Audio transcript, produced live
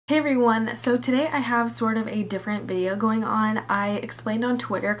Hey everyone, so today I have sort of a different video going on. I explained on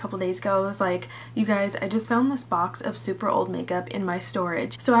Twitter a couple days ago, I was like, you guys, I just found this box of super old makeup in my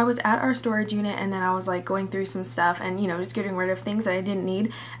storage. So I was at our storage unit and then I was like going through some stuff and just getting rid of things that I didn't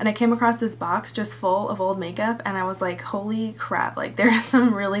need, and I came across this box just full of old makeup and I was like, holy crap, like there's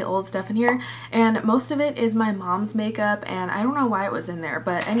some really old stuff in here, and most of it is my mom's makeup and I don't know why it was in there,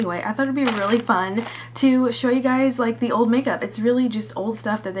 but anyway, I thought it'd be really fun to show you guys like the old makeup. It's really just old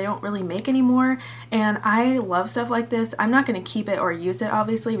stuff that they don't really make anymore, and I love stuff like this. I'm not going to keep it or use it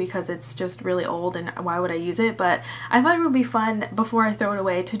obviously because it's just really old and why would I use it, but I thought it would be fun before I throw it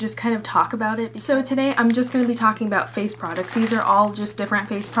away to just kind of talk about it. So today I'm just going to be talking about face products. These are all just different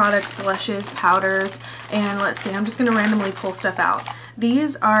face products, blushes, powders, and let's see, I'm just going to randomly pull stuff out.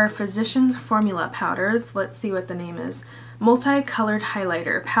 These are Physicians Formula powders. Let's see what the name is. Multicolored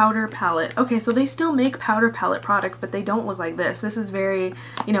highlighter powder palette. Okay, so they still make powder palette products, but they don't look like this. This is very,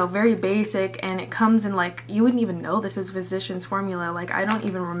 very basic, and it comes in like, you wouldn't even know this is Physicians Formula. Like, I don't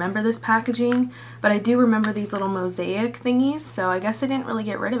even remember this packaging, but I do remember these little mosaic thingies, so I guess they didn't really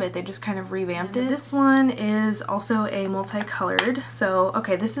get rid of it. They just kind of revamped it. This one is also a multicolored. So,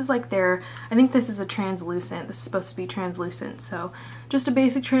 okay, this is like their, I think this is a translucent. This is supposed to be translucent, so just a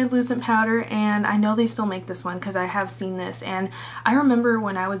basic translucent powder, and I know they still make this one because I have seen this. And I remember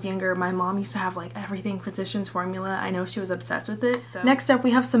when I was younger, my mom used to have like everything Physicians Formula. I know she was obsessed with it. So next up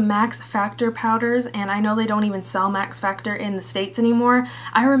we have some Max Factor powders, and I know they don't even sell Max Factor in the States anymore.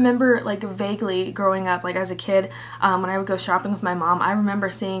 I remember like vaguely growing up, like as a kid, when I would go shopping with my mom, I remember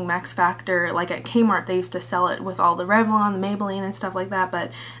seeing Max Factor like at Kmart. They used to sell it with all the Revlon, the Maybelline and stuff like that,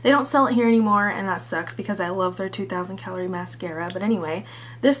 but they don't sell it here anymore, and that sucks because I love their 2000 calorie mascara. But anyway,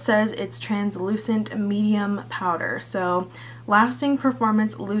 this says it's translucent medium powder, so lasting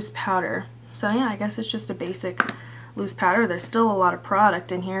performance loose powder. So yeah, I guess it's just a basic loose powder. There's still a lot of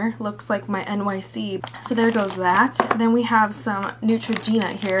product in here. Looks like my NYC. So there goes that. Then we have some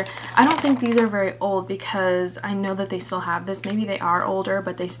Neutrogena here. I don't think these are very old because I know that they still have this. Maybe they are older,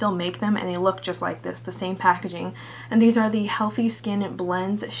 but they still make them and they look just like this, the same packaging. And these are the Healthy Skin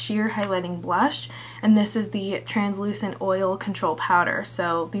Blends Sheer Highlighting Blush, and this is the Translucent Oil Control Powder.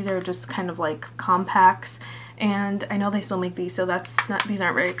 So these are just kind of like compacts, and I know they still make these, so these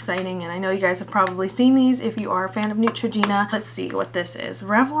aren't very exciting, and I know you guys have probably seen these if you are a fan of Neutrogena. Let's see what this is.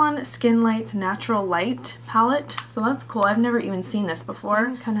 Revlon Skin Lights Natural Light palette. So that's cool. I've never even seen this before.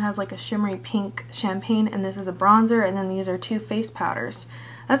 It kind of has like a shimmery pink champagne, and this is a bronzer, and then these are two face powders.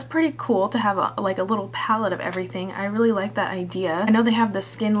 That's pretty cool to have like a little palette of everything. I really like that idea. I know they have the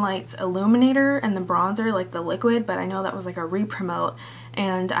Skin Lights Illuminator and the bronzer, like the liquid, but I know that was like a re-promote,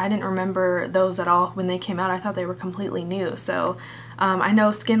 and I didn't remember those at all when they came out. I thought they were completely new. So I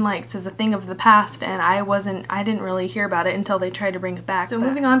know Skin Lights is a thing of the past, and I didn't really hear about it until they tried to bring it back. So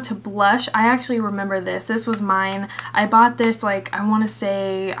moving on to blush, I actually remember this. This was mine. I bought this like, I want to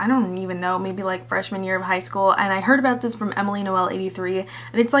say, I don't even know, maybe like freshman year of high school, and I heard about this from Emily Noel 83, and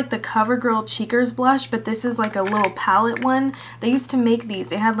it's like the CoverGirl Cheekers blush, but this is like a little palette one. They used to make these.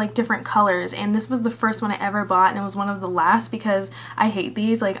 They had like different colors, and this was the first one I ever bought, and it was one of the last because I hate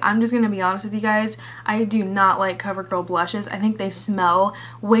these. Like, I'm just gonna be honest with you guys, I do not like CoverGirl blushes. I think they smell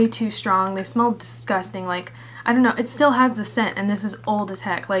way too strong. They smell disgusting. Like, I don't know, it still has the scent, and this is old as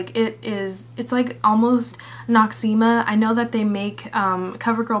heck. Like, it's like almost Noxema. I know that they make,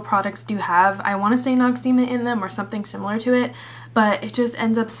 CoverGirl products do have, I want to say Noxema in them or something similar to it, but it just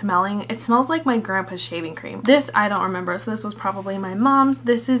ends up smelling, it smells like my grandpa's shaving cream. This I don't remember, so this was probably my mom's.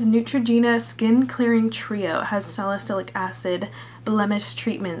 This is Neutrogena Skin Clearing Trio. It has salicylic acid blemish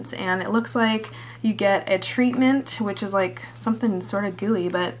treatments, and it looks like you get a treatment, which is like something sort of gooey,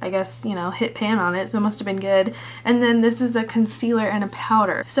 but I guess, hit pan on it, so it must have been good. And then this is a concealer and a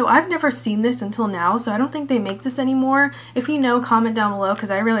powder. So I've never seen this until now, so I don't think they make this anymore. If you know, comment down below, because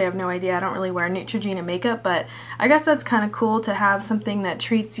I really have no idea. I don't really wear Neutrogena makeup, but I guess that's kind of cool to have something that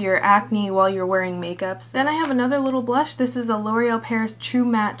treats your acne while you're wearing makeup. Then I have another little blush. This is a L'Oreal Paris True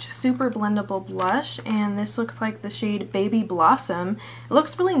Match Super Blendable Blush, and this looks like the shade Baby Blossom. It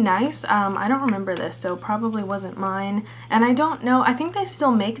looks really nice. I don't remember this, so probably wasn't mine, and I don't know, I think they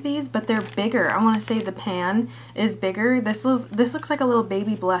still make these, but they're bigger. I want to say the pan is bigger. This looks like a little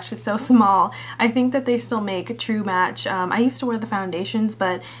baby blush. It's so small. I think that they still make True Match. I used to wear the foundations,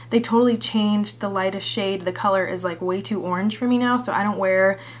 but they totally changed the lightest shade. The color is like way too orange for me. me now, so I don't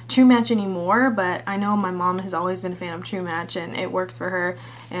wear True Match anymore, but I know my mom has always been a fan of True Match and it works for her,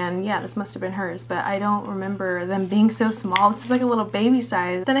 and yeah, this must have been hers, but I don't remember them being so small. This is like a little baby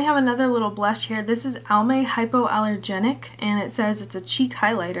size. Then I have another little blush here. This is Almay Hypoallergenic, and it says it's a cheek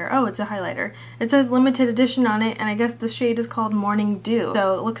highlighter. Oh, it's a highlighter. It says limited edition on it, and I guess the shade is called Morning Dew.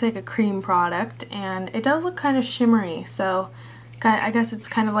 So it looks like a cream product, and it does look kind of shimmery, so I guess it's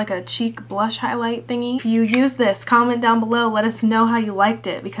kind of like a cheek blush highlight thingy. If you use this, comment down below, let us know how you liked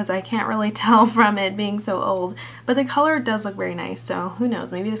it, because I can't really tell from it being so old. But the color does look very nice, so who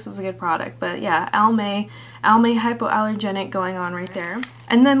knows, maybe this was a good product. But yeah, Almay Hypoallergenic going on right there.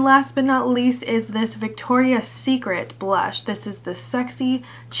 And then last but not least is this Victoria's Secret blush. This is the Sexy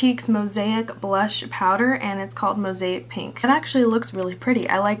Cheeks Mosaic Blush Powder, and it's called Mosaic Pink. It actually looks really pretty.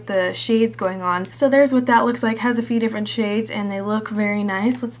 I like the shades going on. So there's what that looks like. Has a few different shades and they look very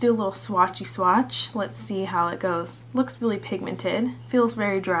nice. Let's do a little swatchy swatch. Let's see how it goes. Looks really pigmented. Feels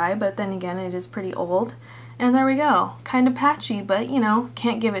very dry, but then again, it is pretty old. And there we go. Kind of patchy, but you know,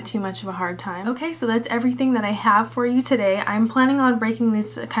 can't give it too much of a hard time. Okay, so that's everything that I have for you today. I'm planning on breaking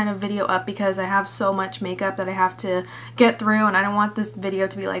this kind of video up because I have so much makeup that I have to get through, and I don't want this video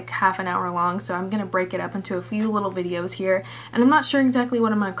to be like half an hour long, so I'm gonna break it up into a few little videos here. And I'm not sure exactly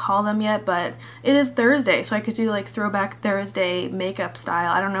what I'm gonna call them yet, but it is Thursday, so I could do like Throwback Thursday makeup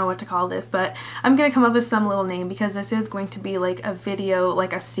style. I don't know what to call this, but I'm gonna come up with some little name because this is going to be like a video,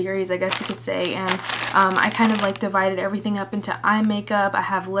 like a series, I guess you could say. And I kind of like divided everything up into eye makeup. I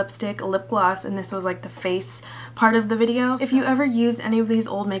have lipstick, lip gloss, and this was like the face part of the video. If you ever use any of these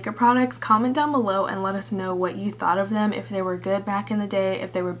old makeup products, comment down below and let us know what you thought of them, if they were good back in the day,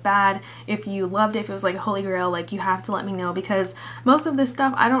 if they were bad, if you loved it, if it was like a holy grail. Like, you have to let me know because most of this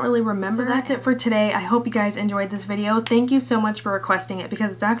stuff I don't really remember. So that's it for today. I hope you guys enjoyed this video. Thank you so much for requesting it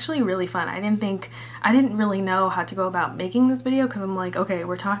because it's actually really fun. I didn't really know how to go about making this video because I'm like, okay,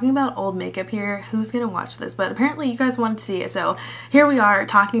 we're talking about old makeup here, who's gonna watch this? But apparently you guys wanted to see it, so here we are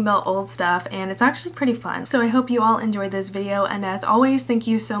talking about old stuff, and it's actually pretty fun. So I hope you all enjoyed this video, and as always, thank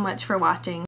you so much for watching.